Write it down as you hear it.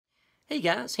Hey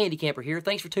guys, Handy Camper here.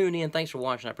 Thanks for tuning in. Thanks for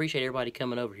watching. I appreciate everybody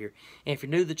coming over here. And if you're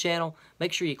new to the channel,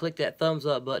 make sure you click that thumbs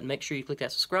up button. Make sure you click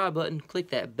that subscribe button. Click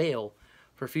that bell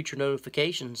for future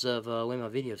notifications of when my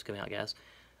videos come out, guys.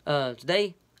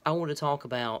 Today, I want to talk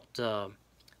about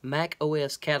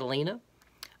MacOS Catalina.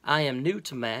 I am new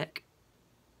to Mac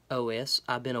OS.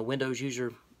 I've been a Windows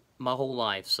user my whole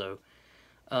life, so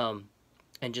and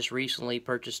just recently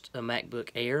purchased a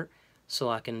MacBook Air so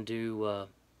I can do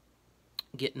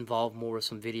get involved more with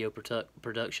some video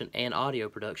production and audio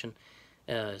production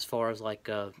as far as like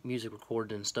music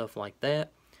recording and stuff like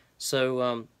that. So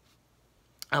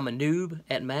I'm a noob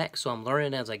at Mac, so I'm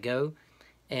learning as I go,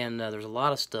 and there's a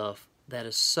lot of stuff that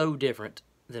is so different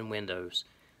than Windows.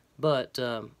 But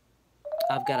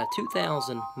I've got a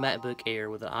 2000 MacBook Air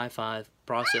with an i5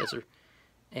 processor,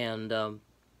 and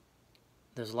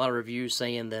there's a lot of reviews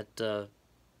saying that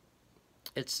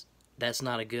that's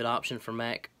not a good option for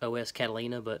MacOS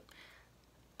Catalina, but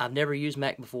I've never used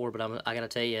Mac before, but I gotta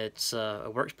tell you,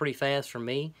 it works pretty fast for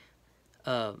me.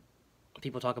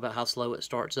 People talk about how slow it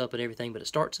starts up and everything, but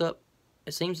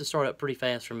it seems to start up pretty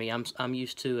fast for me. I'm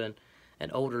used to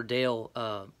an older Dell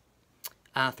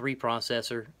i3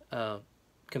 processor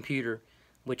computer,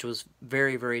 which was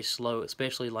very, very slow,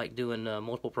 especially like doing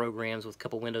multiple programs with a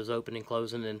couple windows open and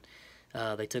closing, and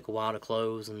they took a while to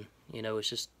close, and you know, it's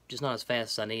just not as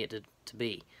fast as I need it to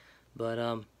be. But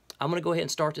I'm going to go ahead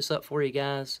and start this up for you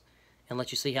guys and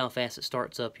let you see how fast it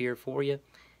starts up here for you.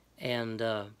 And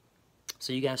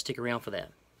so you guys stick around for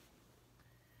that.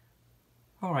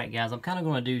 Alright guys, I'm kind of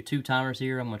going to do two timers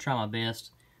here. I'm going to try my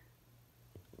best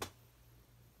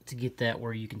to get that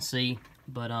where you can see.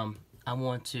 But I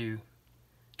want to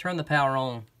turn the power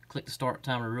on, click the start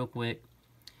timer real quick.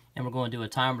 And we're going to do a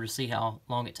timer to see how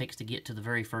long it takes to get to the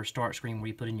very first start screen where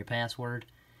you put in your password,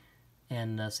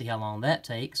 and see how long that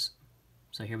takes.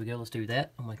 So here we go, let's do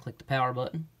that. I'm going to click the power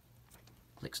button,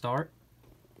 click start.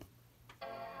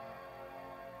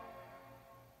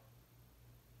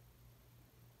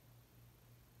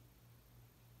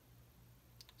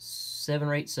 Seven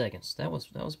or 8 seconds. That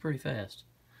was pretty fast.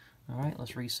 Alright,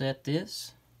 let's reset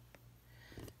this.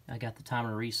 I got the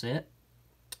timer reset.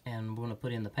 And I'm going to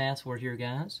put in the password here,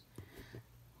 guys.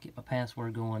 Get my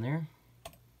password going there.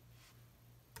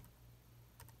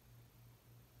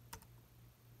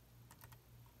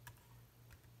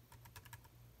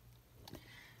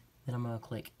 Then I'm going to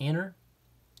click enter,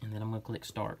 and then I'm going to click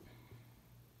start.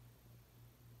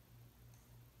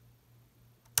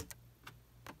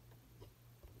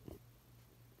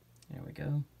 There we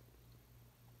go.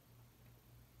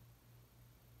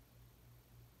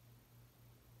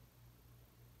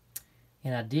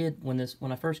 And I did, when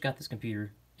I first got this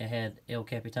computer, it had El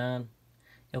Capitan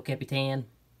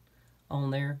on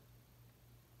there.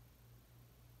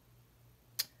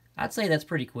 I'd say that's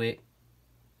pretty quick.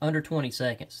 Under 20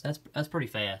 seconds. That's pretty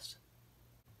fast.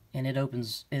 And it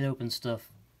opens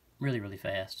stuff really, really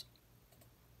fast.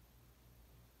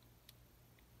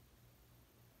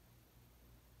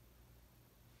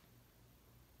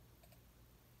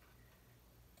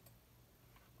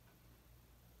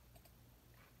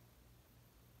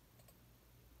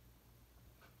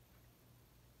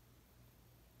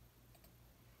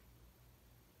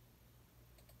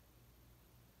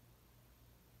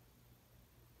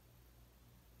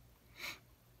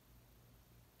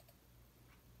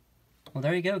 Well,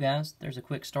 there you go, guys. There's a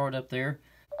quick start up there.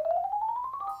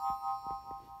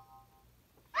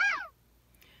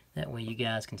 That way you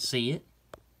guys can see it.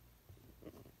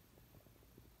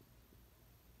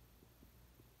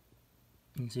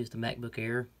 You can see it's the MacBook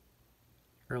Air,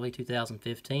 early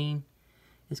 2015.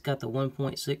 It's got the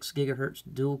 1.6 gigahertz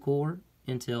dual core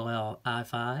Intel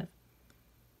i5.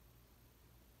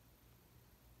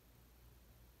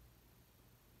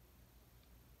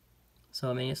 So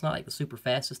I mean, it's not like the super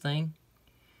fastest thing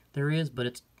there is,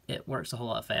 but it works a whole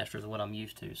lot faster than what I'm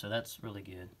used to, so that's really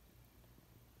good.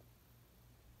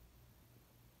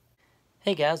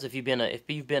 Hey guys, if you've been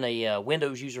a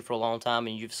Windows user for a long time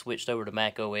and you've switched over to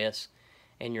Mac OS,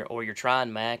 and you're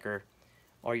trying Mac,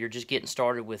 or you're just getting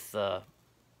started with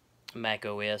Mac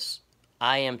OS,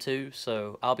 I am too.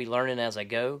 So I'll be learning as I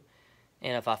go,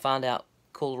 and if I find out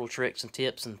cool little tricks and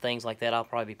tips and things like that, I'll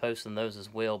probably be posting those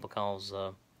as well, because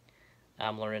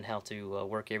I'm learning how to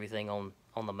work everything on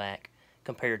the Mac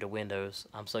compared to Windows.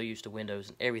 I'm so used to Windows,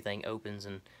 and everything opens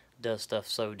and does stuff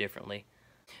so differently.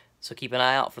 So keep an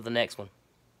eye out for the next one.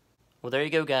 Well, there you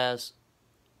go, guys.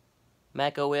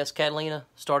 MacOS Catalina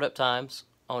startup times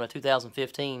on a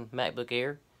 2015 MacBook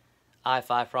Air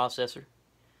i5 processor.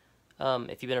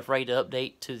 If you've been afraid to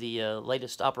update to the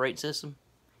latest operating system,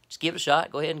 just give it a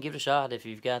shot. Go ahead and give it a shot if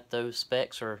you've got those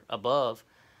specs or above.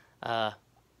 I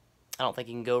don't think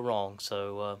you can go wrong.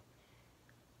 So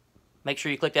make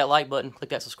sure you click that like button, click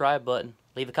that subscribe button,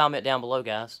 leave a comment down below,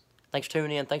 guys. Thanks for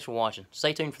tuning in. Thanks for watching.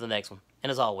 Stay tuned for the next one.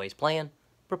 And as always, plan,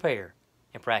 prepare,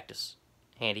 and practice.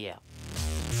 Handy out.